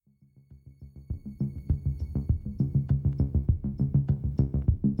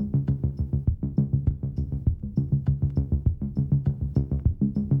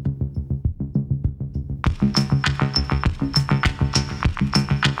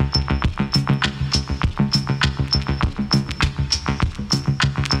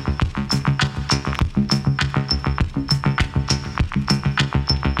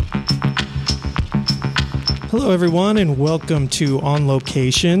Hello, everyone, and welcome to On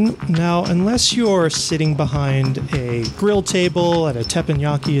Location. Now, unless you're sitting behind a grill table at a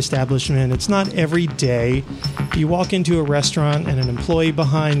teppanyaki establishment, it's not every day you walk into a restaurant and an employee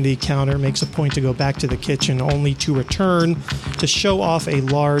behind the counter makes a point to go back to the kitchen only to return to show off a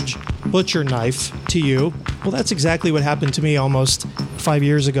large butcher knife to you. Well, that's exactly what happened to me almost 5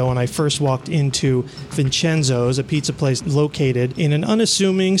 years ago when I first walked into Vincenzo's, a pizza place located in an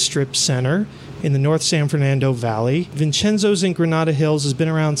unassuming strip center in the North San Fernando Valley. Vincenzo's in Granada Hills has been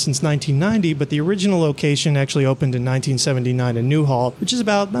around since 1990, but the original location actually opened in 1979 in Newhall, which is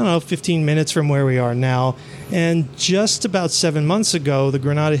about, 15 minutes from where we are now. And just about 7 months ago, the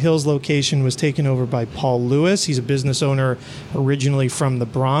Granada Hills location was taken over by Paul Lewis. He's a business owner originally from the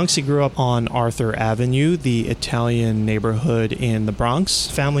Bronx. He grew up on Arthur Avenue, the Italian neighborhood in the Bronx.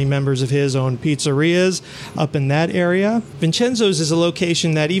 Family members of his own pizzerias up in that area. Vincenzo's is a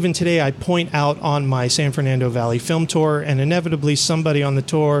location that even today I point out on my San Fernando Valley film tour, and inevitably somebody on the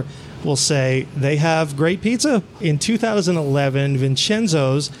tour will say they have great pizza. In 2011,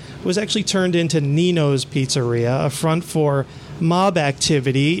 Vincenzo's was actually turned into Nino's Pizzeria, a front for mob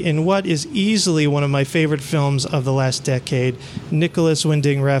activity in what is easily one of my favorite films of the last decade, Nicholas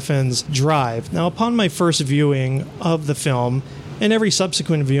Winding Refn's Drive. Now, upon my first viewing of the film, and every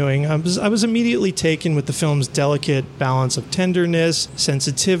subsequent viewing, I was immediately taken with the film's delicate balance of tenderness,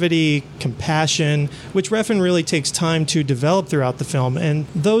 sensitivity, compassion, which Refn really takes time to develop throughout the film, and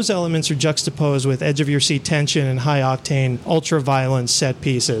those elements are juxtaposed with edge-of-your-seat tension and high-octane, ultra-violent set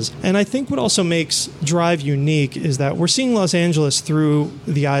pieces. And I think what also makes Drive unique is that we're seeing Los Angeles through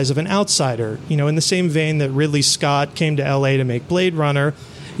the eyes of an outsider. In the same vein that Ridley Scott came to LA to make Blade Runner,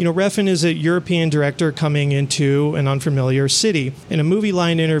 Refn is a European director coming into an unfamiliar city. In a Movie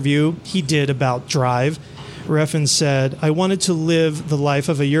Line interview he did about Drive, Refn said, "I wanted to live the life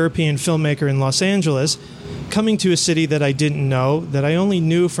of a European filmmaker in Los Angeles, coming to a city that I didn't know, that I only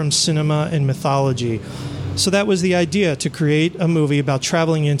knew from cinema and mythology. So that was the idea, to create a movie about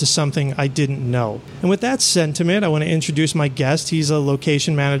traveling into something I didn't know." And with that sentiment, I want to introduce my guest. He's a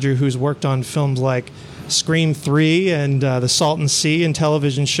location manager who's worked on films like Scream 3 and The Salton Sea, and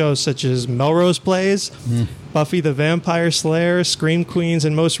television shows such as Melrose Place, Buffy the Vampire Slayer, Scream Queens,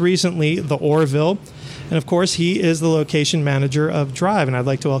 and most recently, The Orville. And of course, he is the location manager of Drive. And I'd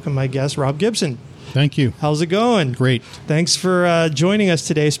like to welcome my guest, Rob Gibson. Thank you. How's it going? Great. Thanks for joining us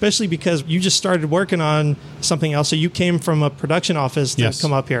today, especially because you just started working on something else. So you came from a production office to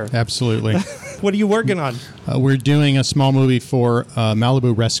come up here. Absolutely. What are you working on? We're doing a small movie for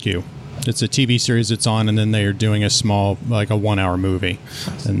Malibu Rescue. It's a TV series it's on, and then they are doing a small, like a 1-hour movie.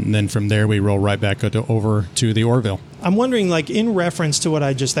 And then from there, we roll right back over to the Orville. I'm wondering, in reference to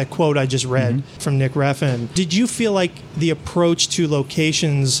that quote I just read from Nick Refn, did you feel like the approach to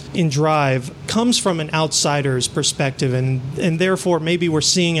locations in Drive comes from an outsider's perspective, and therefore maybe we're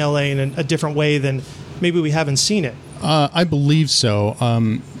seeing LA in a different way than maybe we haven't seen it? I believe so.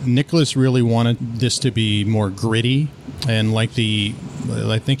 Nicholas really wanted this to be more gritty and I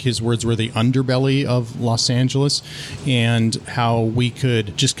think his words were the underbelly of Los Angeles, and how we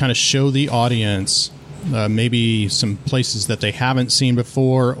could just kind of show the audience maybe some places that they haven't seen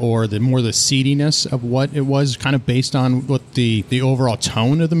before, or the seediness of what it was, kind of based on what the overall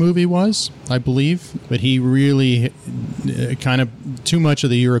tone of the movie was, I believe. But he really kind of too much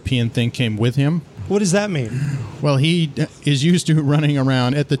of the European thing came with him. What does that mean? Well, he is used to running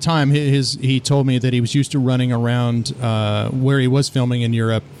around. At the time, he told me that he was used to running around where he was filming in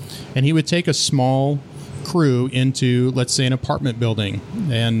Europe, and he would take a small crew into, let's say, an apartment building,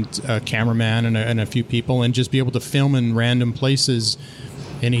 and a cameraman and a few people, and just be able to film in random places.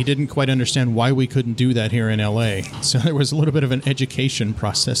 And he didn't quite understand why we couldn't do that here in LA. So there was a little bit of an education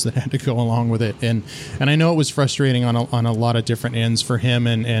process that had to go along with it. And I know it was frustrating on a lot of different ends for him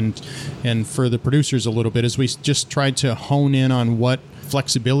and for the producers a little bit, as we just tried to hone in on what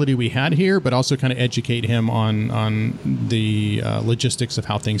flexibility we had here, but also kind of educate him on the logistics of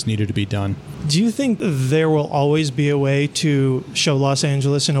how things needed to be done. Do you think there will always be a way to show Los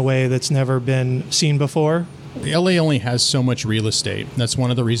Angeles in a way that's never been seen before? LA only has so much real estate. That's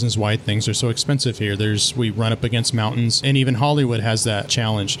one of the reasons why things are so expensive here. We run up against mountains, and even Hollywood has that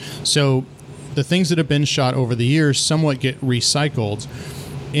challenge. So the things that have been shot over the years somewhat get recycled.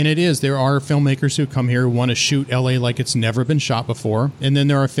 And there are filmmakers who come here who want to shoot LA like it's never been shot before. And then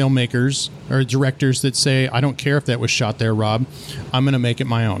there are filmmakers or directors that say, I don't care if that was shot there, Rob. I'm going to make it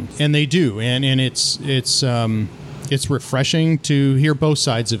my own. And they do. And it's it's refreshing to hear both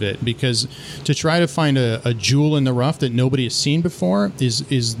sides of it, because to try to find a jewel in the rough that nobody has seen before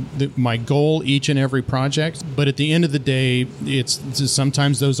is my goal each and every project. But at the end of the day, it's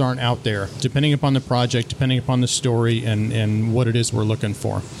sometimes those aren't out there, depending upon the project, depending upon the story and what it is we're looking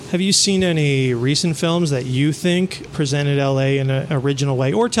for. Have you seen any recent films that you think presented LA in an original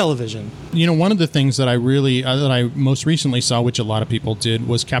way, or television? You know, one of the things that I most recently saw, which a lot of people did,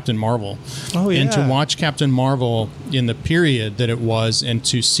 was Captain Marvel. Oh, yeah. And to watch Captain Marvel in the period that it was, and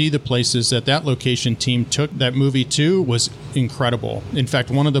to see the places that location team took that movie to, was incredible. In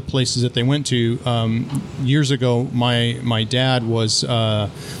fact, one of the places that they went to years ago, my dad was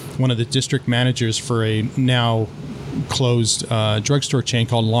one of the district managers for a now closed drugstore chain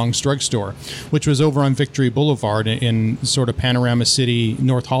called Long's Drugstore, which was over on Victory Boulevard in sort of Panorama City,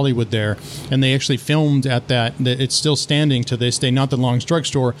 North Hollywood there. And they actually filmed at that. It's still standing to this day, not the Long's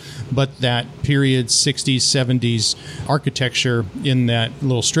Drugstore, but that period 60s, 70s architecture in that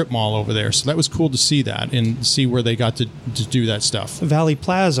little strip mall over there. So that was cool to see that and see where they got to do that stuff. Valley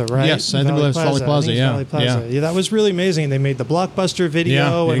Plaza, right? Yes, I think it was Valley Plaza, yeah. Valley Plaza. Yeah, that was really amazing. They made the Blockbuster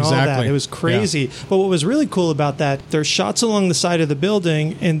video and all that. It was crazy. Yeah. But what was really cool about that, there's shots along the side of the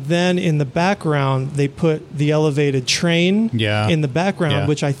building, and then in the background they put the elevated train in the background,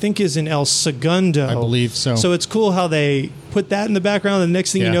 which I think is in El Segundo. I believe so. So it's cool how they put that in the background, and the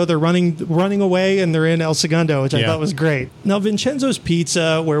next thing you know, they're running away and they're in El Segundo, which I thought was great. Now, Vincenzo's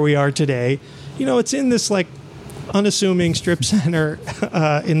Pizza, where we are today, you know, it's in this like unassuming strip center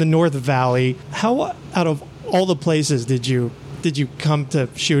in the North Valley. How out of all the places did you come to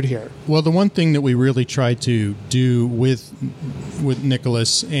shoot here? Well, the one thing that we really tried to do with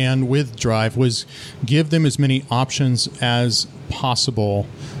Nicholas and with Drive was give them as many options as possible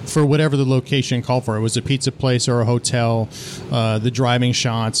for whatever the location called for. It was a pizza place or a hotel, the driving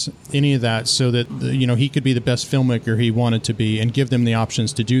shots, any of that, so that he could be the best filmmaker he wanted to be, and give them the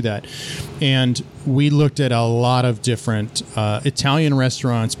options to do that. And we looked at a lot of different Italian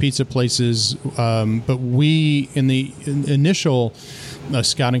restaurants, pizza places, but we, in the initial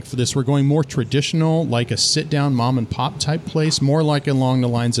scouting for this, we're going more traditional, like a sit-down mom-and-pop type place, more like along the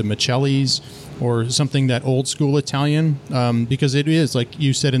lines of Michelli's or something that old-school Italian, because it is, like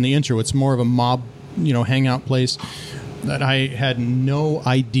you said in the intro, it's more of a mob, hangout place. That I had no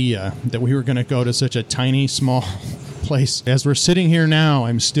idea that we were going to go to such a tiny, small place. As we're sitting here now,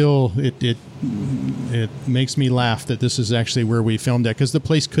 I'm still, it makes me laugh that this is actually where we filmed at, because the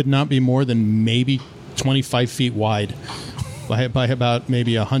place could not be more than maybe 25 feet wide by about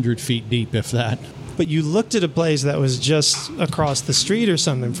maybe 100 feet deep, if that. But you looked at a place that was just across the street or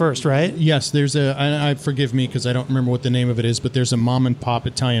something first, right? Yes, there's forgive me because I don't remember what the name of it is, but there's a mom and pop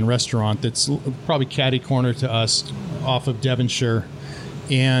Italian restaurant that's probably catty corner to us off of Devonshire.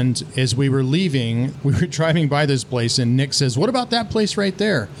 And as we were leaving, we were driving by this place, and Nick says, "What about that place right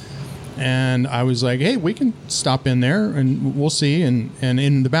there?" And I was like, "Hey, we can stop in there and we'll see." And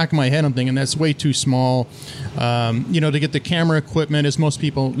in the back of my head, I'm thinking that's way too small, to get the camera equipment. As most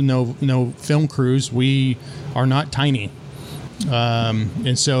people know, film crews, we are not tiny,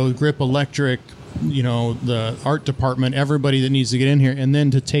 and so Grip Electric, the art department, everybody that needs to get in here, and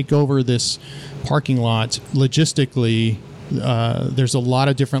then to take over this parking lot logistically. There's a lot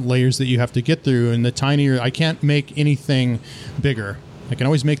of different layers that you have to get through, and the tinier, I can't make anything bigger. I can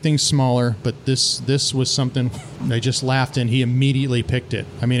always make things smaller, but this was something I just laughed, and he immediately picked it.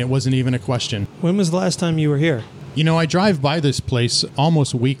 I mean, it wasn't even a question. When was the last time you were here? I drive by this place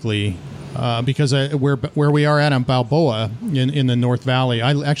almost weekly because where we are at on Balboa in the North Valley.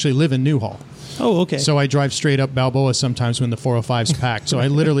 I actually live in Newhall. Oh, okay. So I drive straight up Balboa sometimes when the 405's packed. So I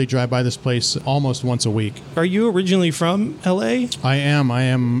literally drive by this place almost once a week. Are you originally from L.A.? I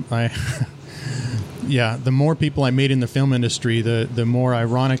am. Yeah, the more people I made in the film industry, the more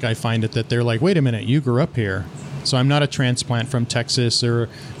ironic I find it that they're like, wait a minute, you grew up here. So I'm not a transplant from Texas or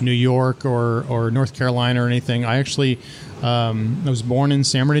New York or North Carolina or anything. I actually I was born in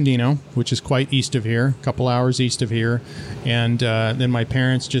San Bernardino, which is quite east of here, a couple hours east of here. And then my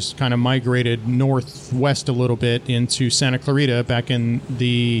parents just kind of migrated northwest a little bit into Santa Clarita back in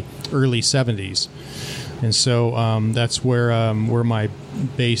the early 70s. And so that's where my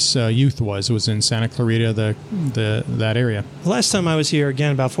base youth was in Santa Clarita, that area. The last time I was here,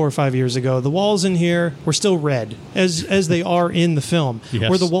 again, about 4 or 5 years ago, the walls in here were still red, as they are in the film.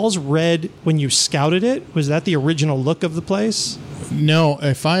 Yes. Were the walls red when you scouted it? Was that the original look of the place? No,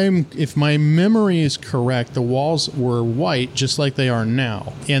 if my memory is correct, the walls were white just like they are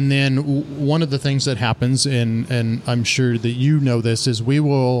now. And then one of the things that happens, and I'm sure that you know this, is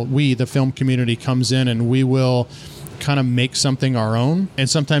we the film community comes in and we will kind of make something our own. And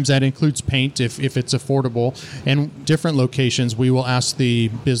sometimes that includes paint if it's affordable. And different locations, we will ask the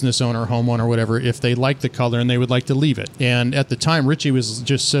business owner, homeowner, whatever, if they like the color and they would like to leave it. And at the time, Richie was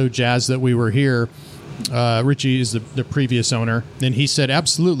just so jazzed that we were here. Richie is the previous owner, and he said,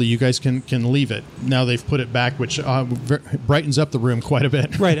 absolutely, you guys can leave it. Now they've put it back, which brightens up the room quite a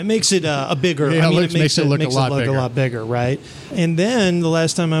bit. Right, it makes it a bigger. Yeah, it makes it look a lot bigger, right? And then the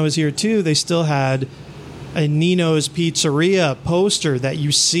last time I was here too, they still had a Nino's Pizzeria poster that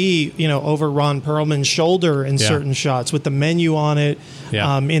you see, over Ron Perlman's shoulder in certain shots with the menu on it,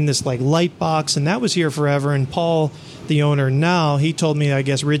 in this like light box, and that was here forever. And Paul, the owner now, he told me, I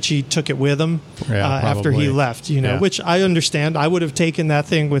guess Richie took it with him after he left, which I understand. I would have taken that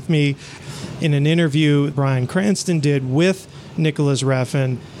thing with me. In an interview Bryan Cranston did with Nicholas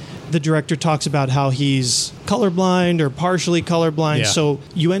Refn, the director talks about how he's colorblind or partially colorblind. So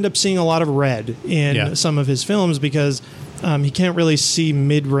you end up seeing a lot of red in some of his films because he can't really see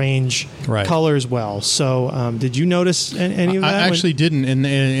mid-range colors well. So did you notice any of that? I actually didn't. And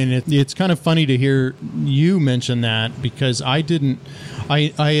it's kind of funny to hear you mention that because I didn't.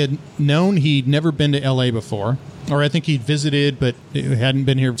 I had known he'd never been to L.A. before. Or I think he'd visited, but hadn't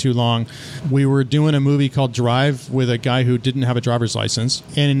been here too long. We were doing a movie called Drive with a guy who didn't have a driver's license.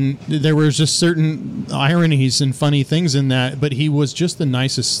 And there was just certain ironies and funny things in that. But he was just the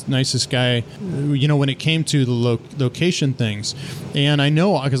nicest guy, when it came to the location things. And I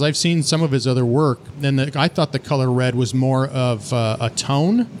know, because I've seen some of his other work, and I thought the color red was more of a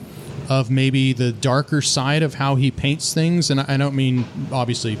tone of maybe the darker side of how he paints things. And I don't mean,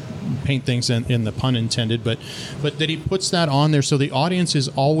 obviously, paint things in the pun intended, but that he puts that on there so the audience is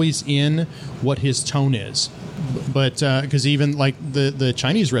always in what his tone is. But because even like the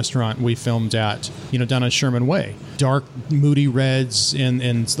Chinese restaurant we filmed at, down on Sherman Way, dark, moody reds,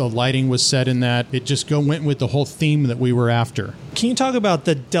 and the lighting was set in that. It just went with the whole theme that we were after. Can you talk about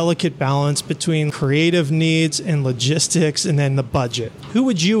the delicate balance between creative needs and logistics and then the budget? Who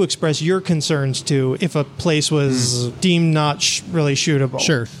would you express your concerns to if a place was deemed not really shootable?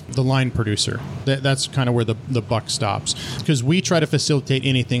 Sure. The line producer. That's kind of where the buck stops. Because we try to facilitate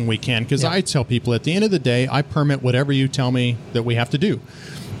anything we can. Because I tell people at the end of the day, I permit whatever you tell me that we have to do.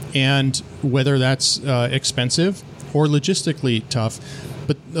 And whether that's expensive or logistically tough,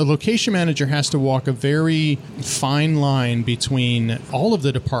 but the location manager has to walk a very fine line between all of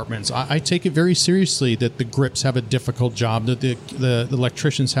the departments. I take it very seriously that the grips have a difficult job, that the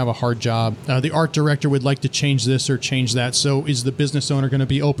electricians have a hard job. The art director would like to change this or change that. So is the business owner going to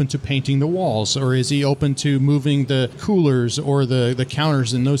be open to painting the walls? Or is he open to moving the coolers or the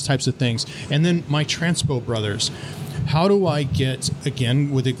counters and those types of things? And then my transpo brothers. How do I get, again,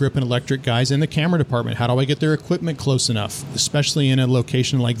 with the grip and electric guys in the camera department, how do I get their equipment close enough, especially in a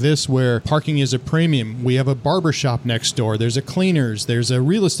location like this where parking is a premium? We have a barber shop next door. There's a cleaners. There's a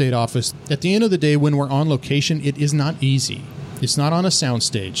real estate office. At the end of the day, when we're on location, it is not easy. It's not on a sound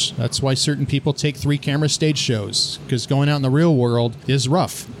stage. That's why certain people take 3-camera stage shows, because going out in the real world is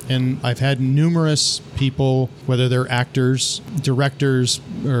rough. And I've had numerous people, whether they're actors, directors,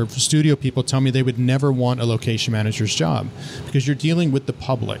 or studio people, tell me they would never want a location manager's job because you're dealing with the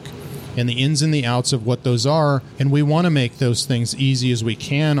public and the ins and the outs of what those are. And we want to make those things easy as we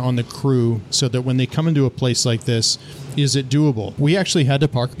can on the crew so that when they come into a place like this, is it doable? We actually had to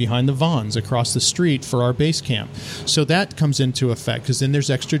park behind the Vons across the street for our base camp. So that comes into effect because then there's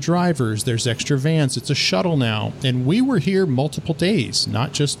extra drivers, there's extra vans. It's a shuttle now. And we were here multiple days,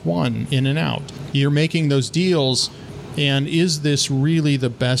 not just one, in and out. You're making those deals. And is this really the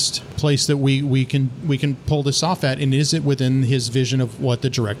best place that we can pull this off at? And is it within his vision of what the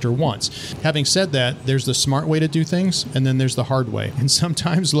director wants? Having said that, there's the smart way to do things, and then there's the hard way. And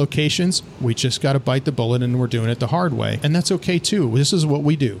sometimes locations, we just got to bite the bullet, and we're doing it the hard way. And that's okay, too. This is what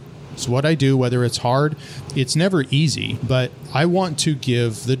we do. It's what I do, whether it's hard. It's never easy, but I want to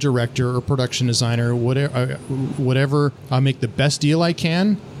give the director or production designer whatever I'll make the best deal I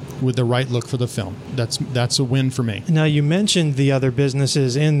can with the right look for the film. That's a win for me. Now, you mentioned the other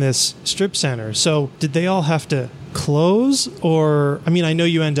businesses in this strip center. So did they all have to close? Or, I mean, I know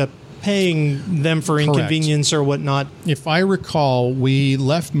you end up paying them for inconvenience or whatnot. If I recall, we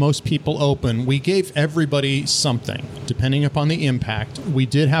left most people open. We gave everybody something, depending upon the impact. We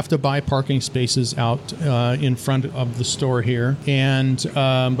did have to buy parking spaces out in front of the store here. And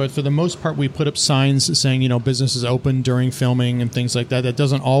but for the most part, we put up signs saying, business is open during filming and things like that. That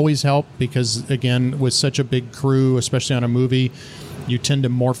doesn't always help because, again, with such a big crew, especially on a movie, you tend to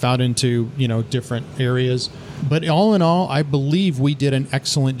morph out into, different areas. But all in all, I believe we did an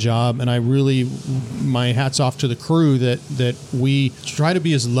excellent job, and I really, my hat's off to the crew that we try to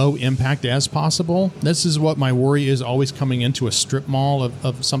be as low impact as possible. This is what my worry is always coming into a strip mall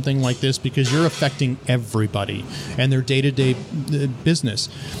of something like this, because you're affecting everybody and their day-to-day business.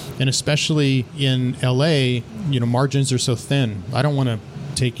 And especially in LA, margins are so thin. I don't want to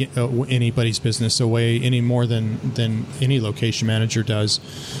take anybody's business away any more than any location manager does,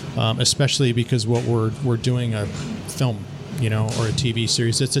 especially because what we're doing a film, or a TV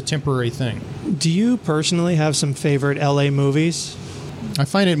series. It's a temporary thing. Do you personally have some favorite LA movies? I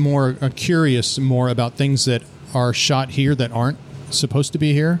find it more curious more about things that are shot here that aren't supposed to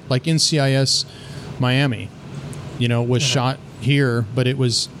be here, like NCIS Miami, was shot here, but it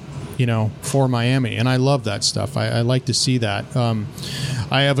was for Miami, and I love that stuff. I like to see that.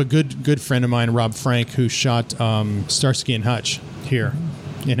 I have a good friend of mine, Rob Frank, who shot Starsky and Hutch here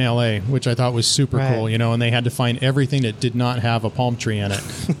in LA, which I thought was super cool, and they had to find everything that did not have a palm tree in it,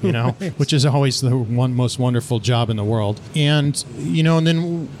 right. Which is always the most wonderful job in the world. And, and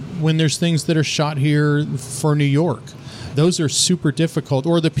then when there's things that are shot here for New York, those are super difficult,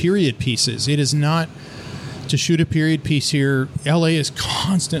 or the period pieces. It is not... To shoot a period piece here, LA is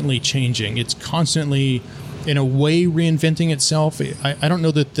constantly changing. It's constantly, in a way, reinventing itself. I don't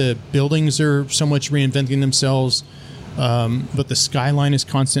know that the buildings are so much reinventing themselves, but the skyline is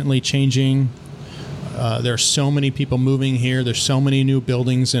constantly changing. There are so many people moving here. There's so many new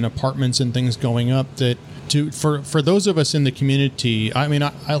buildings and apartments and things going up that for those of us in the community, I mean,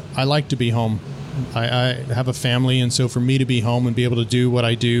 I like to be home. I have a family, and so for me to be home and be able to do what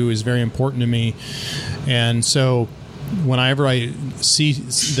I do is very important to me. And so whenever I see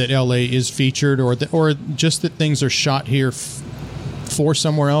that LA is featured, or just that things are shot here for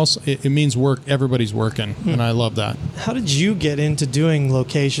somewhere else, it means work. Everybody's working, and I love that. How did you get into doing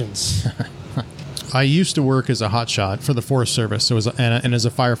locations? I used to work as a hotshot for the Forest Service, and as a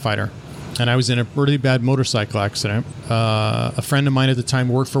firefighter. And I was in a really bad motorcycle accident. A friend of mine at the time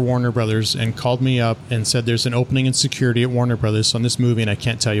worked for Warner Brothers and called me up and said, there's an opening in security at Warner Brothers on this movie, and I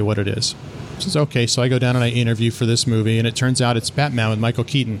can't tell you what it is. I says, okay. So I go down and I interview for this movie, and it turns out it's Batman with Michael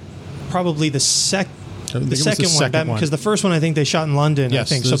Keaton. Probably the second one, because the first one I think they shot in London.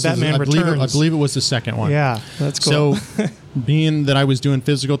 Yes, I think so. Batman Returns. I believe it was the second one. Yeah, that's cool. So, being that I was doing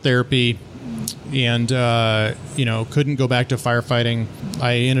physical therapy and couldn't go back to firefighting,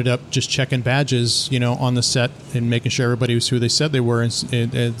 I ended up just checking badges, on the set and making sure everybody was who they said they were.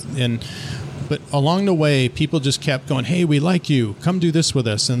 But along the way, people just kept going, "Hey, we like you. Come do this with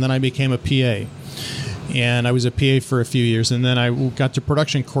us." And then I became a PA. And I was a PA for a few years, and then I got to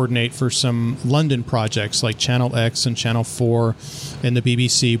production coordinate for some London projects like Channel X and Channel 4 and the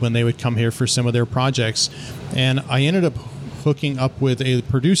BBC when they would come here for some of their projects. And I ended up hooking up with a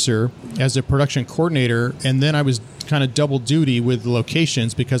producer as a production coordinator, and then I was kind of double duty with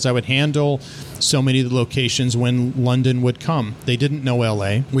locations because I would handle so many of the locations when London would come. They didn't know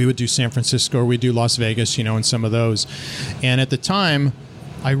LA. We would do San Francisco, or we'd do Las Vegas, and some of those. And at the time,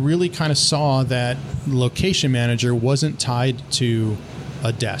 I really kind of saw that location manager wasn't tied to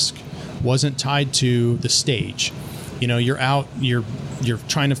a desk, wasn't tied to the stage. You're out, you're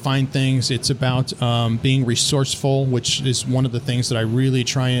trying to find things. It's about being resourceful, which is one of the things that I really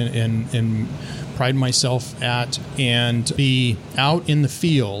try and pride myself at, and be out in the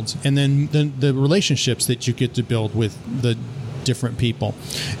field, and then the relationships that you get to build with the different people.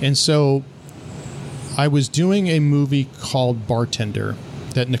 And so I was doing a movie called Bartender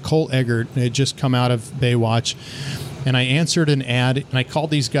that Nicole Eggert had just come out of Baywatch, and I answered an ad, and I called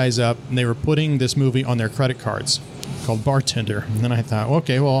these guys up, and they were putting this movie on their credit cards called Bartender. And then I thought,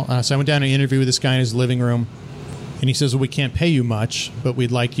 okay, well, so I went down and interviewed with this guy in his living room, and he says, well, we can't pay you much, but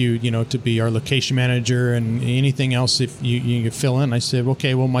we'd like you, to be our location manager, and anything else if you could fill in. I said,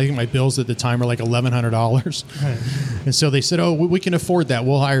 okay, well, my bills at the time were like $1,100. Right. And so they said, oh, we can afford that.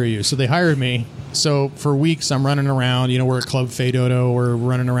 We'll hire you. So they hired me. So for weeks, I'm running around, we're at Club Faydodo, we're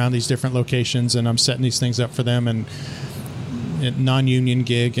running around these different locations, and I'm setting these things up for them, and non-union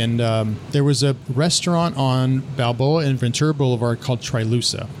gig. And there was a restaurant on Balboa and Ventura Boulevard called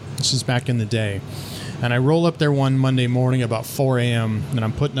Trilusa. This is back in the day. And I roll up there one Monday morning about 4 a.m. and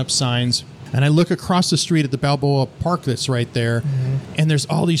I'm putting up signs. And I look across the street at the Balboa Park that's right there, and there's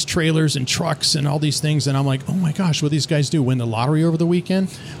all these trailers and trucks and all these things. And I'm like, oh my gosh, what these guys do? Win the lottery over the weekend?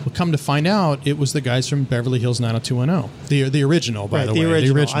 Well, come to find out, it was the guys from Beverly Hills 90210. The original, by the way. The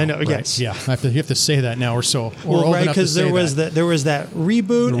original. I know, right. yes. Yeah, you have to say that now or so. Well, right, because there was that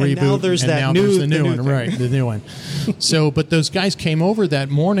reboot, and now there's that the new one. Right, the new one. So, but those guys came over that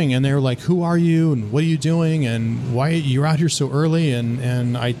morning, and they were like, who are you, and what are you doing, and why you're out here so early?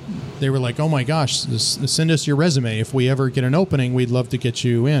 And I They were like, oh my gosh, send us your resume. If we ever get an opening, we'd love to get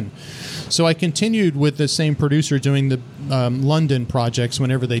you in. So I continued with the same producer doing the London projects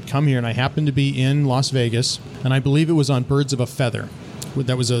whenever they'd come here, and I happened to be in Las Vegas, and I believe it was on Birds of a Feather.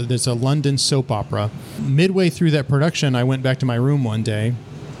 There's a London soap opera. Midway through that production, I went back to my room one day,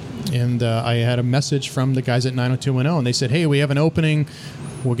 and I had a message from the guys at 90210, and they said, hey, we have an opening.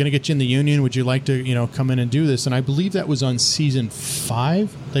 We're going to get you in the union. Would you like to, come in and do this? And I believe that was on season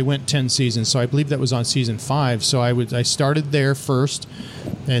 5. They went 10 seasons, so I believe that was on season 5. So I started there first,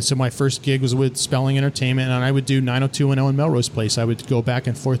 and so my first gig was with Spelling Entertainment, and I would do 90210 and Melrose Place. I would go back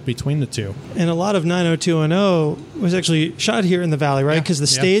and forth between the two. And a lot of 90210 was actually shot here in the Valley, right? Because the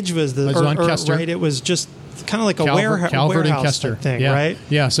stage was on Kester. Right, it was just kind of like a Calvert and Kester thing, yeah. right?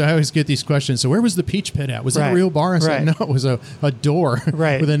 Yeah, so I always get these questions. So where was the Peach Pit at? Was that a real bar? I said, no, it was a door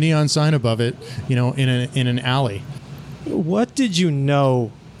with a neon sign above it, in an alley. What did you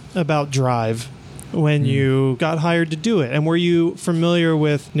know about Drive when you got hired to do it? And were you familiar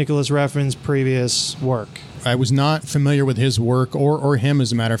with Nicholas Refn's previous work? I was not familiar with his work or him,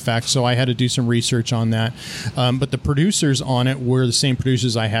 as a matter of fact, so I had to do some research on that. But the producers on it were the same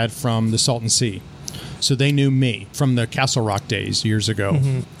producers I had from the Salton Sea. So they knew me from the Castle Rock days years ago.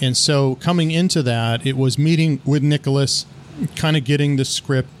 Mm-hmm. And so coming into that, it was meeting with Nicholas, kind of getting the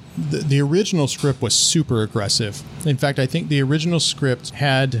script. The original script was super aggressive. In fact, I think the original script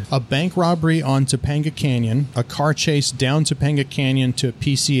had a bank robbery on Topanga Canyon, a car chase down Topanga Canyon to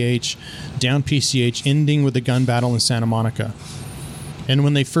PCH, down PCH, ending with a gun battle in Santa Monica. And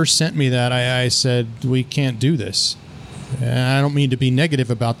when they first sent me that, I said, we can't do this. And I don't mean to be negative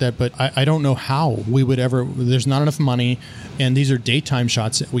about that, but I don't know how we would ever. There's not enough money, and these are daytime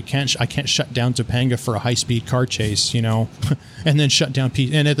shots. I can't shut down Topanga for a high-speed car chase, and then shut down.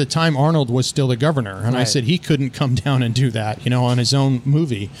 And at the time, Arnold was still the governor, and I said he couldn't come down and do that, on his own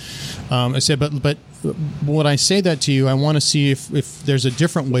movie. I said, but when I say that to you, I want to see if there's a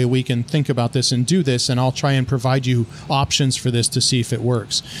different way we can think about this and do this, and I'll try and provide you options for this to see if it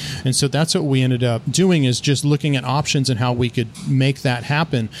works. And so that's what we ended up doing, is just looking at options and how we could make that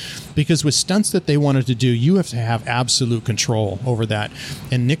happen. Because with stunts that they wanted to do, you have to have absolute control over that.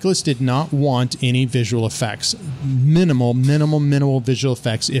 And Nicholas did not want any visual effects. Minimal visual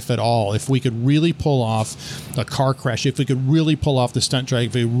effects, if at all. If we could really pull off a car crash, if we could really pull off the stunt drag,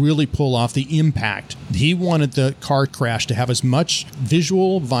 if we could really pull off the impact, he wanted the car crash to have as much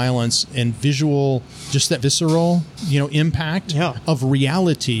visual violence and visual, just that visceral, impact of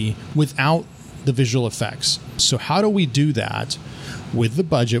reality without the visual effects. So how do we do that with the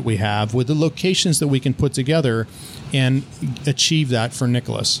budget we have, with the locations that we can put together and achieve that for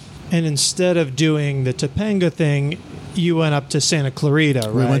Nicholas? And instead of doing the Topanga thing, you went up to Santa Clarita,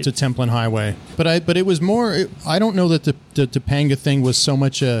 right? We went to Templin Highway. But it was more, I don't know that the Topanga thing was so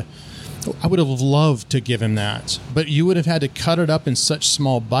much I would have loved to give him that, but you would have had to cut it up in such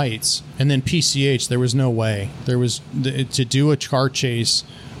small bites. And then PCH, there was no way. There was to do a car chase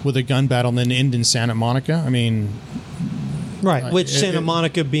with a gun battle and then end in Santa Monica. I mean, right, which Santa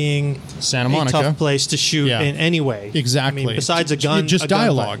Monica being a tough place to shoot in anyway. Exactly. I mean, besides a gun, just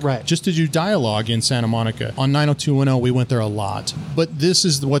dialogue, right? Just to do dialogue in Santa Monica. On 90210, we went there a lot. But this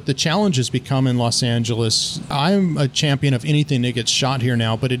is what the challenge has become in Los Angeles. I'm a champion of anything that gets shot here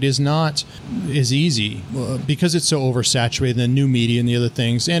now, but it is not as easy because it's so oversaturated. The new media and the other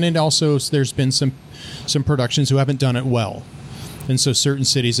things, and it also there's been some productions who haven't done it well. And so certain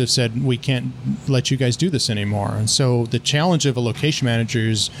cities have said, we can't let you guys do this anymore. And so the challenge of a location manager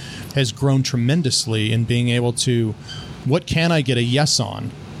has grown tremendously in being able to, what can I get a yes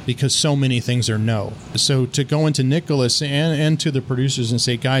on? Because so many things are no. So to go into Nicholas and to the producers and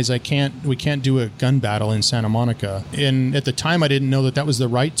say, guys, we can't do a gun battle in Santa Monica. And at the time, I didn't know that was the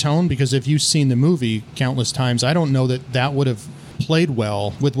right tone, because if you've seen the movie countless times, I don't know that would have played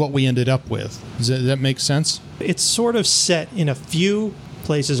well with what we ended up with. Does that make sense? It's sort of set in a few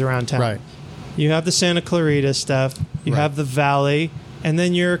places around town. Right. You have the Santa Clarita stuff, you have the Valley, and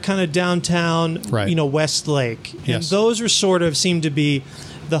then you're kind of downtown, West Lake. And those are seem to be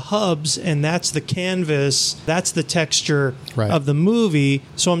the hubs, and that's the canvas, that's the texture of the movie.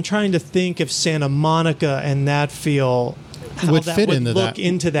 So I'm trying to think if Santa Monica and that feel would fit into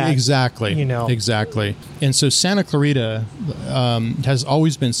that. Exactly. Exactly. And so Santa Clarita has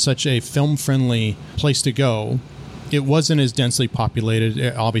always been such a film-friendly place to go. It wasn't as densely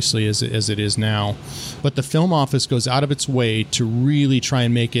populated, obviously, as it is now. But the film office goes out of its way to really try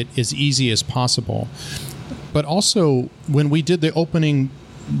and make it as easy as possible. But also, when we did the opening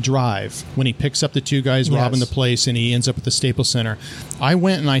drive when he picks up the two guys robbing the place and he ends up at the Staples Center. I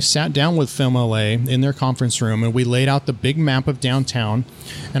went and I sat down with Film LA in their conference room and we laid out the big map of downtown,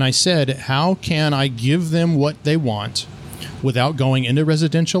 and I said, how can I give them what they want without going into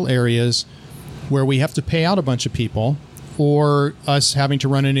residential areas where we have to pay out a bunch of people or us having to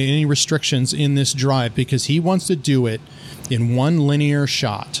run into any restrictions in this drive, because he wants to do it in one linear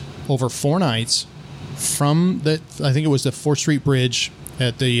shot over 4 nights from the, I think it was the 4th Street Bridge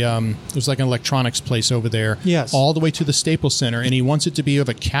at the, it was like an electronics place over there. Yes. All the way to the Staples Center. And he wants it to be of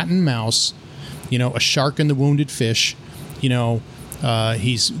a cat and mouse, you know, a shark and the wounded fish, you know,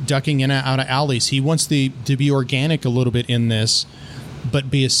 he's ducking in and out of alleys. He wants to be organic a little bit in this,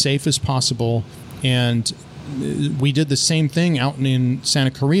 but be as safe as possible. And we did the same thing out in Santa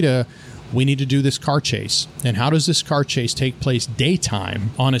Clarita. We need to do this car chase. And how does this car chase take place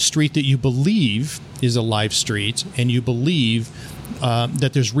daytime on a street that you believe is a live street, and you believe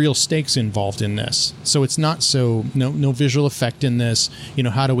that there's real stakes involved in this? So it's not no visual effect in this. You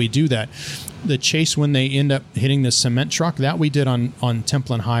know, how do we do that? The chase when they end up hitting the cement truck, that we did on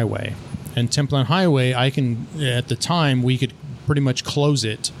Templin Highway. And Templin Highway, at the time, we could pretty much close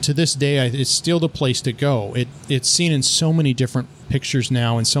it. To this day, it's still the place to go. It's seen in so many different pictures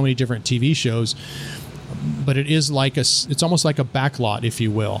now and so many different TV shows, but it is like it's almost like a backlot, if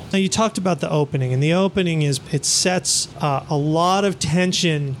you will. Now, you talked about the opening, and the opening it sets a lot of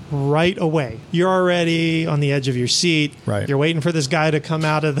tension right away. You're already on the edge of your seat. Right. You're waiting for this guy to come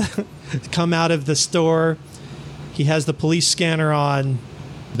out of the store. He has the police scanner on.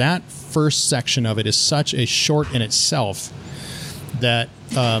 That first section of it is such a short in itself that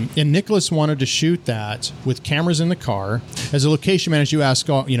and Nicholas wanted to shoot that with cameras in the car. As a location manager, you ask,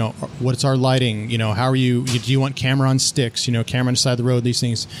 you know, what's our lighting? You know, how are you? Do you want camera on sticks? You know, camera on the side of the road, these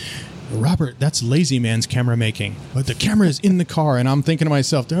things. Robert, that's lazy man's camera making. But the camera is in the car. And I'm thinking to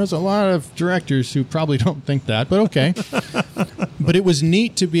myself, there's a lot of directors who probably don't think that, but okay. But it was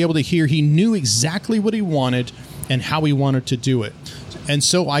neat to be able to hear he knew exactly what he wanted and how he wanted to do it. And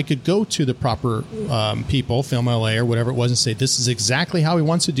so I could go to the proper people, Film LA or whatever it was, and say, this is exactly how he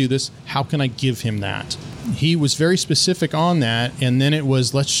wants to do this. How can I give him that? He was very specific on that. And then it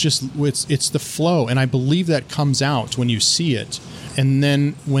was, it's the flow. And I believe that comes out when you see it. And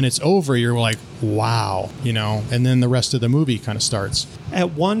then when it's over, you're like, wow, you know, and then the rest of the movie kind of starts.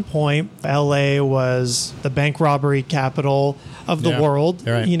 At one point, LA was the bank robbery capital of the world,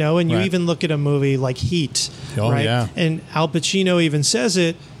 right. You know, and you Right. even look at a movie like Heat, Oh, right? yeah. And Al Pacino even says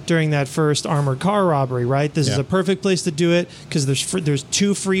it during that first armored car robbery, right? This is a perfect place to do it because there's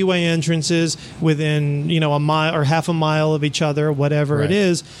 2 freeway entrances within, you know, a mile or half a mile of each other, whatever it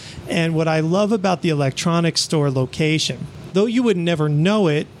is. And what I love about the electronics store location, though you would never know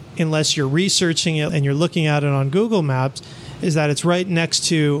it unless you're researching it and you're looking at it on Google Maps, is that it's right next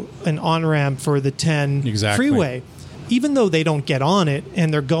to an on-ramp for the 10 freeway. Even though they don't get on it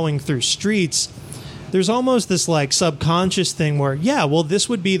and they're going through streets, there's almost this like subconscious thing where, this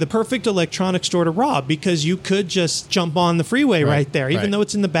would be the perfect electronics store to rob because you could just jump on the freeway right there, even though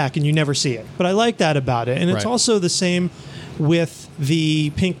it's in the back and you never see it. But I like that about it. And it's also the same with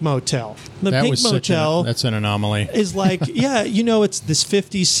the Pink Motel. The that Pink was Motel that's an anomaly. is like, you know, it's this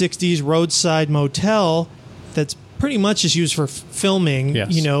 50s, 60s roadside motel that's pretty much is used for filming,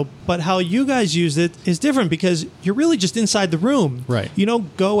 you know, but how you guys use it is different because you're really just inside the room. Right. You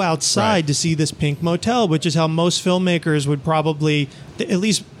don't go outside to see this Pink Motel, which is how most filmmakers would probably, at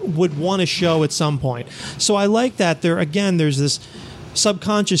least would want to show at some point. So I like that there's this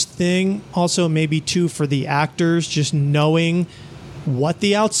subconscious thing also maybe too for the actors just knowing what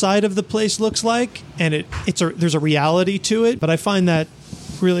the outside of the place looks like, and there's a reality to it. But I find that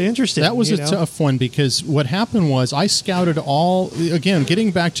really interesting. That was a tough one because what happened was I scouted again, getting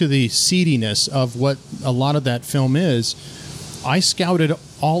back to the seediness of what a lot of that film is, I scouted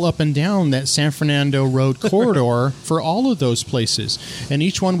all up and down that San Fernando Road corridor for all of those places. And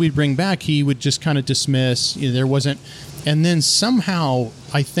each one we'd bring back, he would just kind of dismiss. There wasn't. And then somehow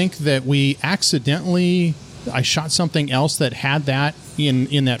I think that we accidentally, I shot something else that had that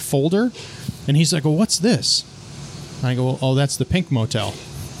in that folder. And he's like, well, what's this? And I go, well, oh, that's the Pink Motel.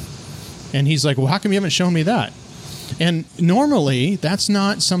 And he's like, well, how come you haven't shown me that? And normally, that's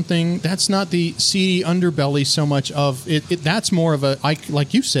not the seedy underbelly so much of it. That's more of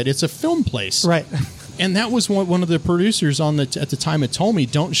like you said, it's a film place. Right. And that was one of the producers at the time had told me,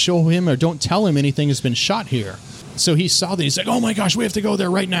 don't show him or don't tell him anything has been shot here. So he saw that. He's like, oh, my gosh, we have to go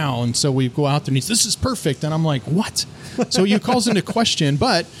there right now. And so we go out there and this is perfect. And I'm like, what? So he calls into question.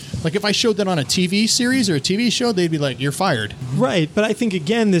 But like if I showed that on a TV series or a TV show, they'd be like, you're fired. Right. But I think,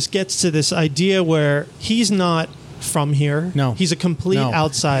 again, this gets to this idea where he's not from here. No. He's a complete No.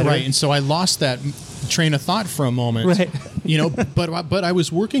 outsider. Right, and so I lost that train of thought for a moment. Right. But I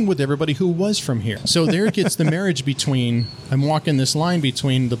was working with everybody who was from here. So there gets the marriage between, I'm walking this line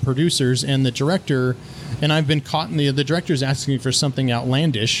between the producers and the director, and I've been caught in the director's asking me for something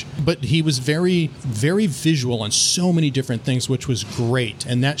outlandish, but he was very, very visual on so many different things, which was great,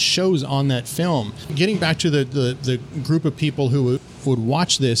 and that shows on that film. Getting back to the group of people who would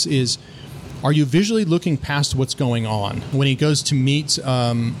watch this is, are you visually looking past what's going on? When he goes to meet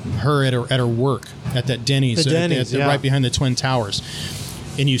her at her work at that Denny's, right behind the Twin Towers,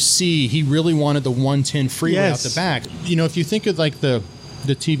 and you see he really wanted the 110 freeway out the back. If you think of like the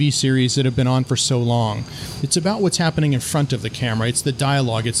TV series that have been on for so long, it's about what's happening in front of the camera. It's the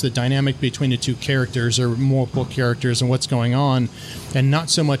dialogue. It's the dynamic between the two characters or multiple characters and what's going on, and not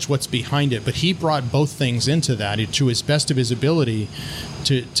so much what's behind it. But he brought both things into that to his best of his ability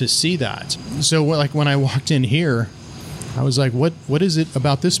to see that. So like when I walked in here, I was like, what is it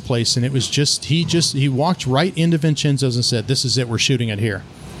about this place? And it was he walked right into Vincenzo's and said, "This is it. We're shooting it here."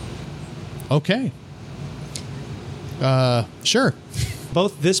 Okay. Sure.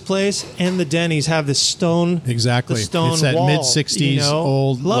 Both this place and the Denny's have this stone. Exactly. The stone it's that wall, mid-60s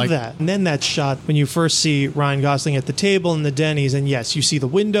old. Love that. And then that shot when you first see Ryan Gosling at the table in the Denny's, and yes, you see the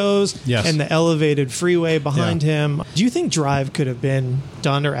windows and the elevated freeway behind him. Do you think Drive could have been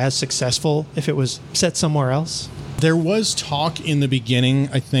done or as successful if it was set somewhere else? There was talk in the beginning,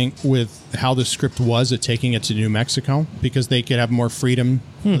 I think, with how the script was at taking it to New Mexico, because they could have more freedom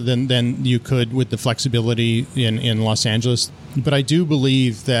than you could with the flexibility in Los Angeles. But I do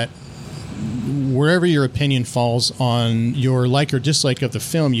believe that wherever your opinion falls on your like or dislike of the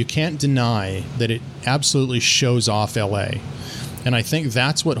film, you can't deny that it absolutely shows off L.A. And I think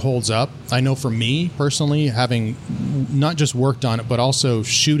that's what holds up. I know for me personally, having not just worked on it, but also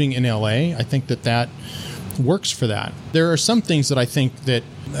shooting in L.A., I think that works for that. There are some things that I think that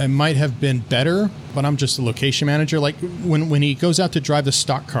might have been better, but I'm just a location manager. Like when he goes out to drive the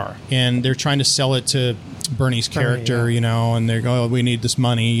stock car and they're trying to sell it to Bernie's character, and they go, "Oh, we need this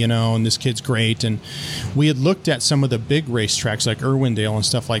money, and this kid's great." And we had looked at some of the big racetracks like Irwindale and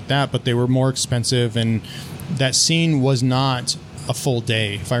stuff like that, but they were more expensive, and that scene was not a full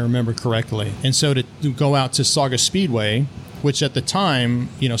day, if I remember correctly. And so to go out to Saga Speedway, which at the time,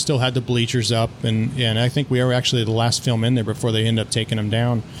 still had the bleachers up, and I think we were actually the last film in there before they ended up taking them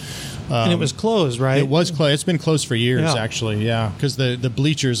down. And it was closed, right? It was closed. It's been closed for years, actually, because the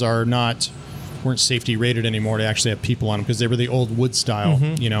bleachers weren't safety rated anymore to actually have people on them, because they were the old wood style,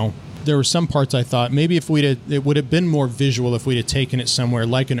 There were some parts I thought maybe it would have been more visual if we'd have taken it somewhere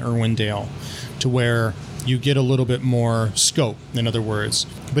like in Irwindale, to where you get a little bit more scope, in other words.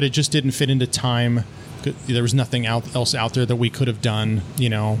 But it just didn't fit into time. There was nothing else out there that we could have done,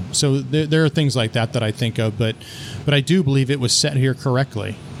 So there are things like that I think of, but I do believe it was set here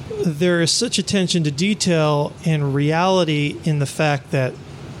correctly. There is such attention to detail and reality in the fact that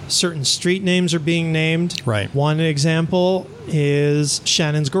certain street names are being named. Right. One example is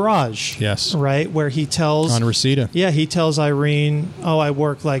Shannon's Garage. Yes. Right, where he tells... On Reseda. Yeah, he tells Irene, I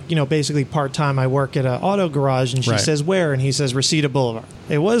work basically part-time. I work at an auto garage. And she says, where? And he says, Reseda Boulevard.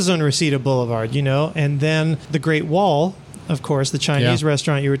 It was on Reseda Boulevard, And then the Great Wall, of course, the Chinese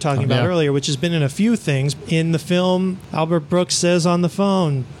restaurant you were talking about earlier, which has been in a few things. In the film, Albert Brooks says on the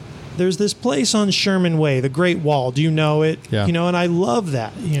phone, there's this place on Sherman Way, the Great Wall. Do you know it? Yeah. And I love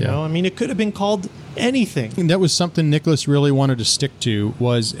that. I mean, it could have been called anything. And that was something Nicholas really wanted to stick to,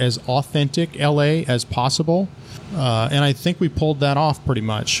 was as authentic LA as possible. And I think we pulled that off pretty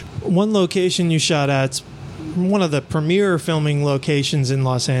much. One location you shot at's one of the premier filming locations in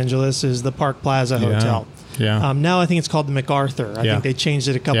Los Angeles is the Park Plaza Hotel. Yeah. Now I think it's called the MacArthur. I think they changed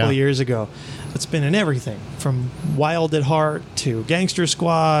it a couple of years ago. It's been in everything from Wild at Heart to Gangster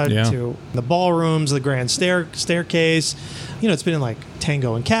Squad to the ballrooms, the grand staircase. It's been in like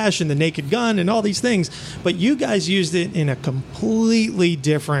Tango and Cash and The Naked Gun and all these things. But you guys used it in a completely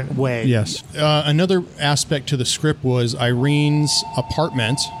different way. Yes. Another aspect to the script was Irene's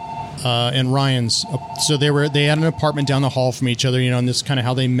apartment. And Ryan's, so they had an apartment down the hall from each other, and this is kind of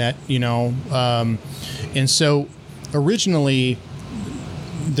how they met, and so originally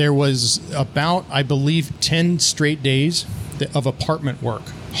there was about, I believe, 10 straight days of apartment work,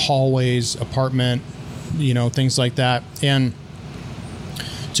 hallways, apartment, things like that, and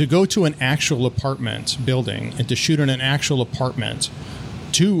to go to an actual apartment building and to shoot in an actual apartment,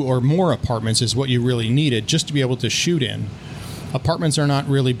 2 or more apartments is what you really needed just to be able to shoot in. apartments are not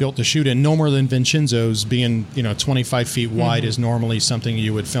really built to shoot in. No more than Vincenzo's, being 25 feet wide is normally something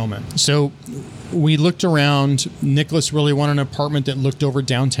you would film in. So we looked around. Nicholas really wanted an apartment that looked over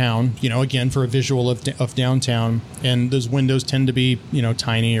downtown, again, for a visual of downtown. And those windows tend to be,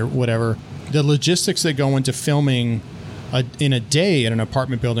 tiny or whatever. The logistics that go into filming in a day at an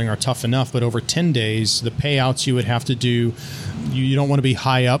apartment building are tough enough, but over 10 days, the payouts you would have to do, you don't want to be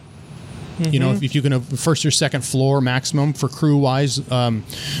high up. If you can, first or second floor maximum for crew-wise,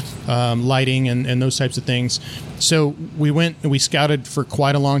 lighting and those types of things. So we scouted for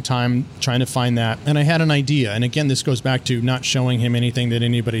quite a long time trying to find that. And I had an idea. And again, this goes back to not showing him anything that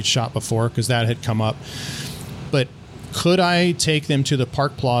anybody had shot before, because that had come up. But could I take them to the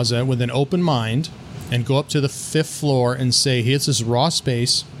Park Plaza with an open mind and go up to the 5th floor and say, here's this raw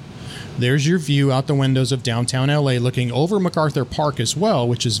space. There's your view out the windows of downtown LA, looking over MacArthur Park as well,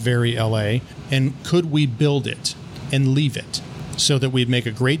 which is very LA. And could we build it and leave it so that we'd make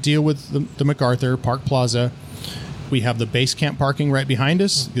a great deal with the MacArthur Park Plaza? We have the base camp parking right behind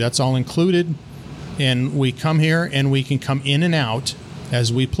us. That's all included. And we come here and we can come in and out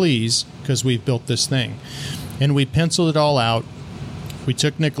as we please because we've built this thing. And we penciled it all out. We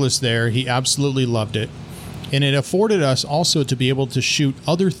took Nicholas there. He absolutely loved it. And it afforded us also to be able to shoot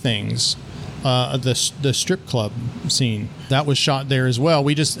other things. The strip club scene that was shot there as well.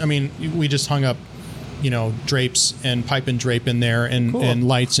 We just hung up, drapes and pipe and drape in there and, cool. and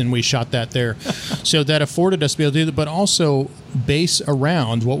lights, and we shot that there. So that afforded us to be able to do that, but also base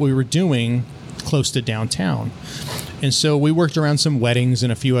around what we were doing close to downtown. And so we worked around some weddings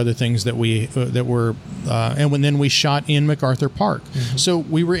and a few other things that then we shot in MacArthur Park. Mm-hmm. So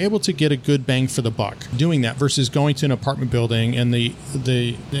we were able to get a good bang for the buck doing that versus going to an apartment building. And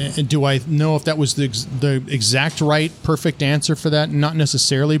do I know if that was the exact right, perfect answer for that? Not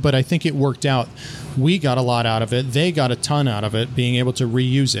necessarily, but I think it worked out. We got a lot out of it. They got a ton out of it, being able to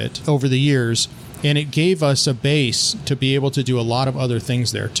reuse it over the years. And it gave us a base to be able to do a lot of other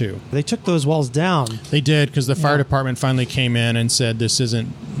things there, too. They took those walls down. They did, because the fire department finally came in and said this isn't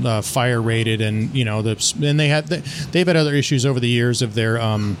fire rated. And, they've had other issues over the years of their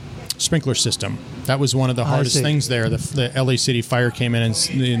sprinkler system. That was one of the hardest things there. The LA City Fire came in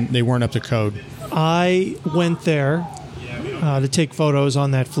and they weren't up to code. I went there to take photos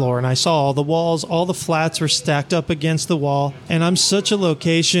on that floor, and I saw all the walls, all the flats were stacked up against the wall. And I'm such a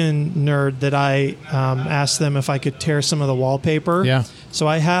location nerd that I asked them if I could tear some of the wallpaper. Yeah. So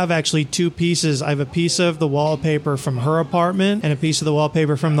I have actually two pieces. I have a piece of the wallpaper from her apartment and a piece of the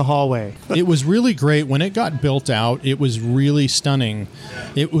wallpaper from the hallway. It was really great. When it got built out, it was really stunning.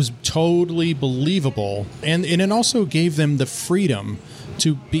 It was totally believable. And it also gave them the freedom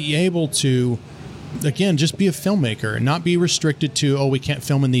to be able to, again, just be a filmmaker and not be restricted to, we can't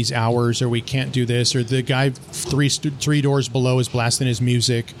film in these hours, or we can't do this, or the guy three doors below is blasting his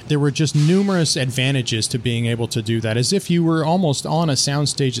music. There were just numerous advantages to being able to do that, as if you were almost on a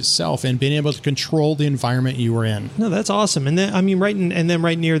soundstage itself and being able to control the environment you were in. No, that's awesome. And then,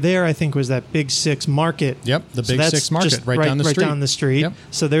 right near there, I think, was that Big Six Market. Yep, the Big Six Market, right down the street. Right down the street. Yep.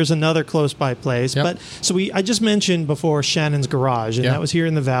 So there's another close by place. Yep. I just mentioned before Shannon's Garage, and that was here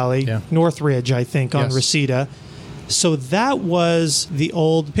in the Valley, Northridge, I think, on Reseda. So that was the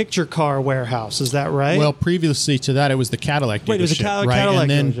old picture car warehouse. Is that right? Well, previously to that, it was the Cadillac dealership. Wait, it was a Cadillac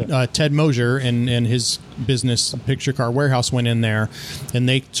and dealership. then Ted Mosier and his business, Picture Car Warehouse, went in there, and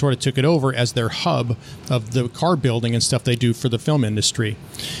they sort of took it over as their hub of the car building and stuff they do for the film industry.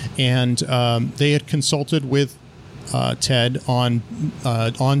 And they had consulted with Ted on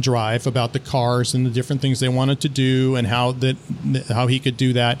Drive about the cars and the different things they wanted to do and how he could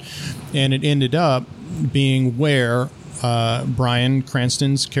do that. And it ended up being where Bryan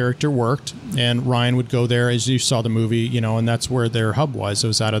Cranston's character worked, and Ryan would go there, as you saw the movie, and that's where their hub was. It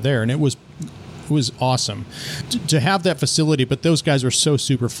was out of there, and it was awesome to have that facility. But those guys were so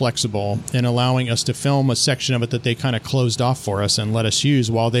super flexible in allowing us to film a section of it that they kind of closed off for us and let us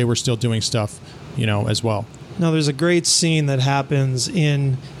use while they were still doing stuff, as well. Now, there's a great scene that happens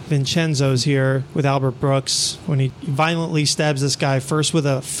in Vincenzo's here with Albert Brooks when he violently stabs this guy, first with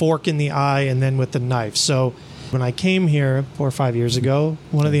a fork in the eye and then with the knife. So when I came here 4 or 5 years ago,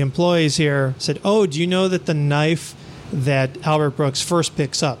 one of the employees here said, do you know that the knife that Albert Brooks first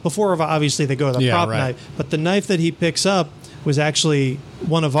picks up, before obviously they go to the prop knife, but the knife that he picks up was actually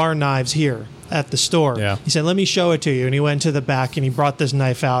one of our knives here at the store. Yeah. He said, let me show it to you. And he went to the back and he brought this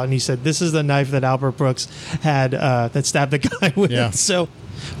knife out and he said, this is the knife that Albert Brooks had that stabbed the guy with. Yeah. So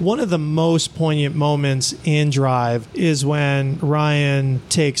one of the most poignant moments in Drive is when Ryan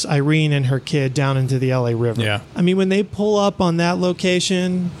takes Irene and her kid down into the LA River. Yeah. I mean, when they pull up on that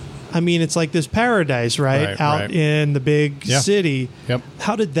location, I mean, it's like this paradise, right? Out in the big city. Yep.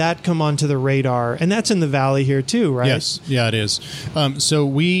 How did that come onto the radar? And that's in the valley here too, right? Yes. Yeah, it is. So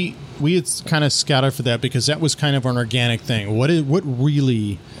we had kind of scouted for that because that was kind of an organic thing. What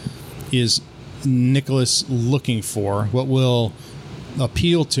really is Nicholas looking for? What will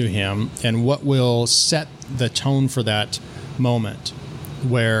appeal to him, and what will set the tone for that moment?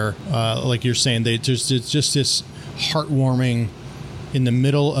 Where, like you're saying, it's just this heartwarming, in the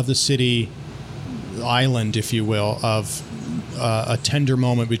middle of the city island, if you will, of a tender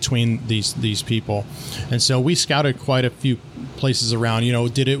moment between these people. And so we scouted quite a few places around.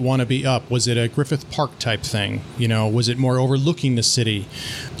 Did it want to be up? Was it a Griffith Park type thing? Was it more overlooking the city?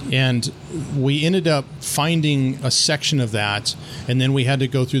 And we ended up finding a section of that, and then we had to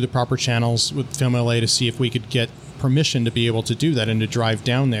go through the proper channels with Film LA to see if we could get permission to be able to do that and to drive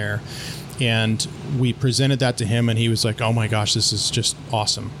down there. And we presented that to him, and he was like, oh my gosh, this is just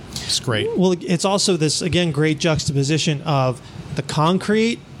awesome. It's great. Well, it's also this, again, great juxtaposition of the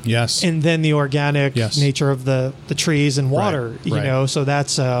concrete, yes, and then the organic nature of the trees and water, right. So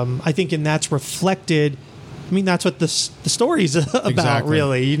that's, I think, and that's reflected. I mean, that's what the story's about, exactly.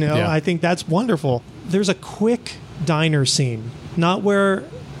 really, Yeah. I think that's wonderful. There's a quick diner scene, not where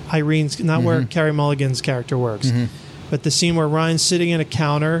where Carey Mulligan's character works, but the scene where Ryan's sitting in a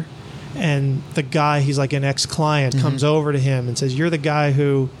counter, and the guy, he's like an ex-client, comes over to him and says, you're the guy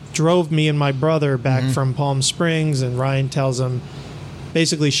who drove me and my brother back from Palm Springs. And Ryan tells him,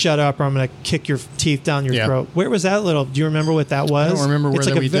 basically, shut up or I'm going to kick your teeth down your throat. Where was that do you remember what that was? I don't remember where it's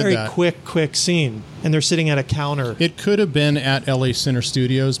like we a very did that. quick scene. And they're sitting at a counter. It could have been at LA Center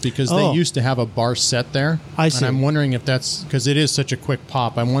Studios because they used to have a bar set there. I see. And I'm wondering if that's, because it is such a quick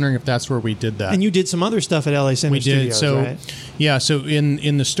pop, I'm wondering if that's where we did that. And you did some other stuff at LA Center Studios, so, right? Yeah, so in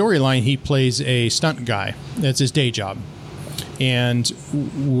the storyline, he plays a stunt guy. That's his day job. And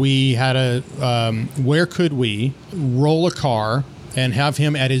we had where could we roll a car and have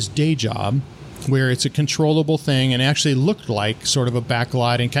him at his day job, where it's a controllable thing and actually looked like sort of a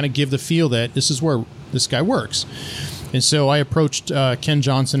backlot and kind of give the feel that this is where this guy works. And so I approached Ken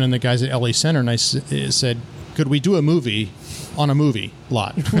Johnson and the guys at LA Center, and I said, could we do a movie on a movie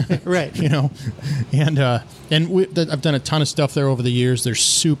lot? Right. And I've done a ton of stuff there over the years. They're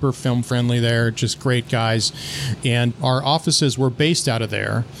super film friendly there, just great guys. And our offices were based out of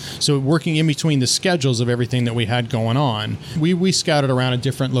there. So working in between the schedules of everything that we had going on, we scouted around at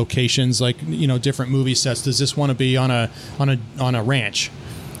different locations, like, different movie sets. Does this want to be on a ranch?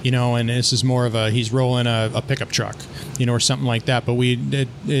 And this is more of he's rolling a pickup truck, or something like that. But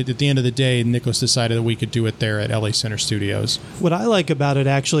at the end of the day, Nicholas decided that we could do it there at LA Center Studios. What I like about it,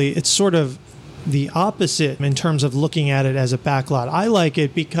 actually, it's sort of the opposite in terms of looking at it as a backlot. I like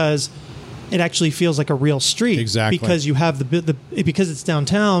it because it actually feels like a real street. Exactly. Because you have because it's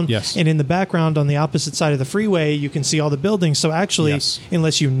downtown. Yes. And in the background on the opposite side of the freeway, you can see all the buildings. So actually,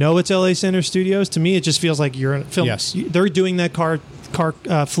 unless it's LA Center Studios, to me, it just feels like you're in a film. Yes. They're doing that car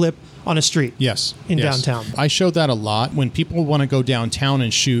flip on a street. Yes. In downtown. I show that a lot when people want to go downtown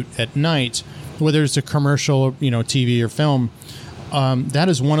and shoot at night, whether it's a commercial, TV or film. That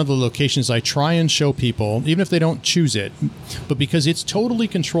is one of the locations I try and show people, even if they don't choose it, but because it's totally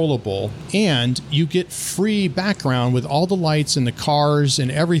controllable and you get free background with all the lights and the cars and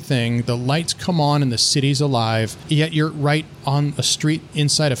everything. The lights come on and the city's alive, yet you're right on a street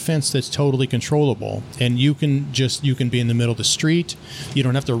inside a fence that's totally controllable. And you can be in the middle of the street. You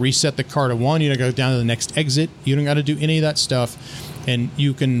don't have to reset the car to one. You don't go down to the next exit. You don't got to do any of that stuff. And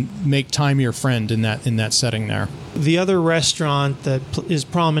you can make time your friend in that setting there. The other restaurant that is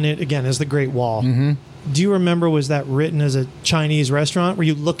prominent, again, is the Great Wall. Mm-hmm. Do you remember, was that written as a Chinese restaurant? Were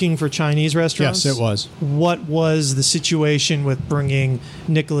you looking for Chinese restaurants? Yes, it was. What was the situation with bringing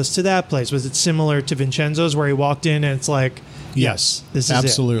Nicholas to that place? Was it similar to Vincenzo's, where he walked in and it's like, yes, this is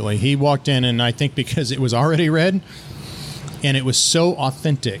absolutely. He walked in, and I think because it was already red and it was so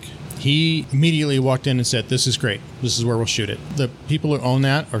authentic, he immediately walked in and said, this is great. This is where we'll shoot it. The people who own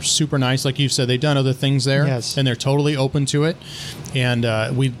that are super nice. Like you said, they've done other things there, and they're totally open to it.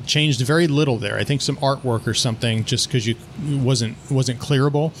 And we changed very little there. I think some artwork or something, just because wasn't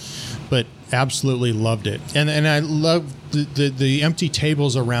clearable, but absolutely loved it. And I loved the empty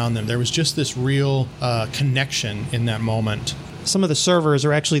tables around them. There was just this real connection in that moment. Some of the servers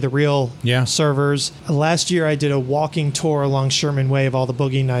are actually the real servers. Last year, I did a walking tour along Sherman Way of all the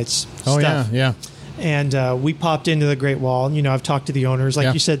Boogie Nights stuff. Yeah. And we popped into the Great Wall. And, I've talked to the owners.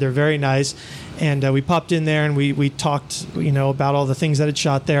 Like you said, they're very nice. And we popped in there and we talked, about all the things that had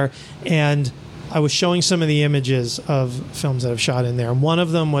shot there. And I was showing some of the images of films that have shot in there. And one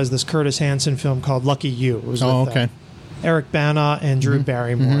of them was this Curtis Hanson film called Lucky You. It was with Eric Bana and Drew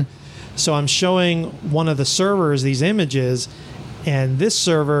Barrymore. Mm-hmm. So I'm showing one of the servers these images, and this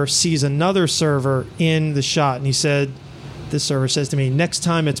server sees another server in the shot, and this server says to me, next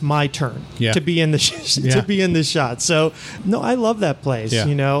time it's my turn to be in the to be in the shot. So no, I love that place. Yeah.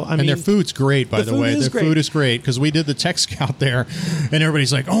 You know, I mean, their food's great, by the way. Their food is great, because we did the tech scout there, and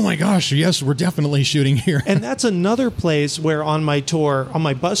everybody's like, "Oh my gosh, yes, we're definitely shooting here." And that's another place where on my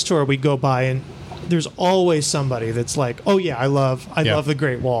bus tour, we go by and there's always somebody that's like, "Oh yeah, I love the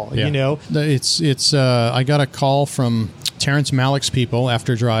Great Wall." Yeah. You know, it's. I got a call from Terrence Malick's people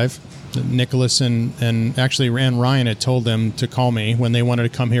after Drive. Nicholas and actually Ryan had told them to call me when they wanted to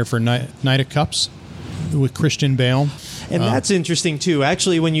come here for Night of Cups with Christian Bale. And that's interesting too.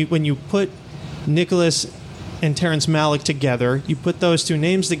 Actually, when you put Nicholas and Terrence Malick together, you put those two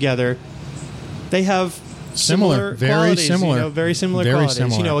names together, they have similar very qualities, similar, you know, very similar very qualities.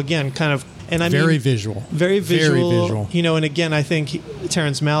 similar. You know, again, kind of, and I mean, very visual. You know, and again, I think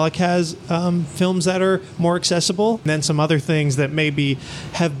Terrence Malick has films that are more accessible than some other things that maybe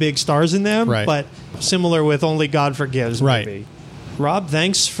have big stars in them, right. But similar with Only God Forgives, right. maybe. Rob,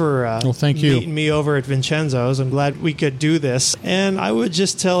 thanks for thank you. meeting me over at Vincenzo's. I'm glad we could do this. And I would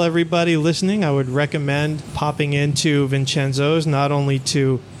just tell everybody listening, I would recommend popping into Vincenzo's, not only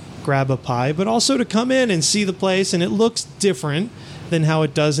to grab a pie, but also to come in and see the place. And it looks different than how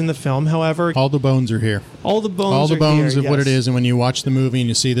it does in the film. However, all the bones are here. All the bones of what it is. And when you watch the movie and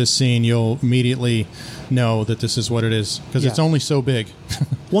you see this scene, you'll immediately know that this is what it is, because it's only so big.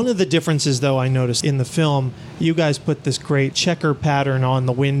 One of the differences, though, I noticed in the film, you guys put this great checker pattern on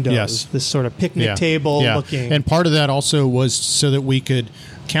the windows. Yes. This sort of picnic table looking. And part of that also was so that we could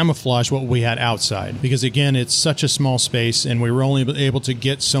camouflage what we had outside, because again, it's such a small space and we were only able to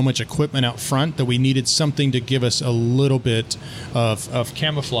get so much equipment out front that we needed something to give us a little bit of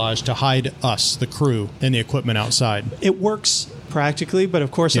camouflage to hide us, the crew, and the equipment outside. It works practically, but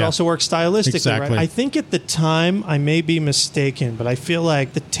of course it also works stylistically. Exactly. Right? I think at the time, I may be mistaken, but I feel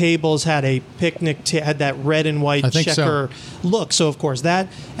like the tables had a picnic had that red and white checker look. So of course that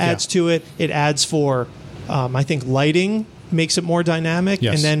adds to it. It adds for I think lighting makes it more dynamic,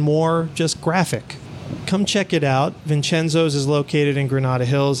 and then more just graphic. Come check it out. Vincenzo's is located in Granada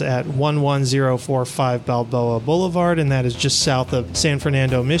Hills at 11045 Balboa Boulevard, and that is just south of San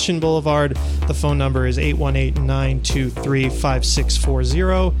Fernando Mission Boulevard. The phone number is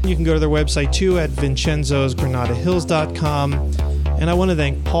 818-923-5640. You can go to their website too at vincenzosgranadahills.com. And I want to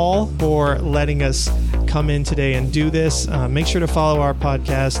thank Paul for letting us come in today and do this. Make sure to follow our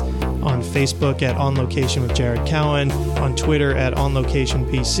podcast on Facebook at On Location with Jared Cowan, on Twitter at On Location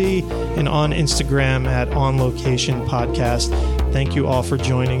PC, and on Instagram at On Location Podcast. Thank you all for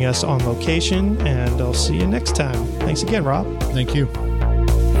joining us on location, and I'll see you next time. Thanks again, Rob. Thank you.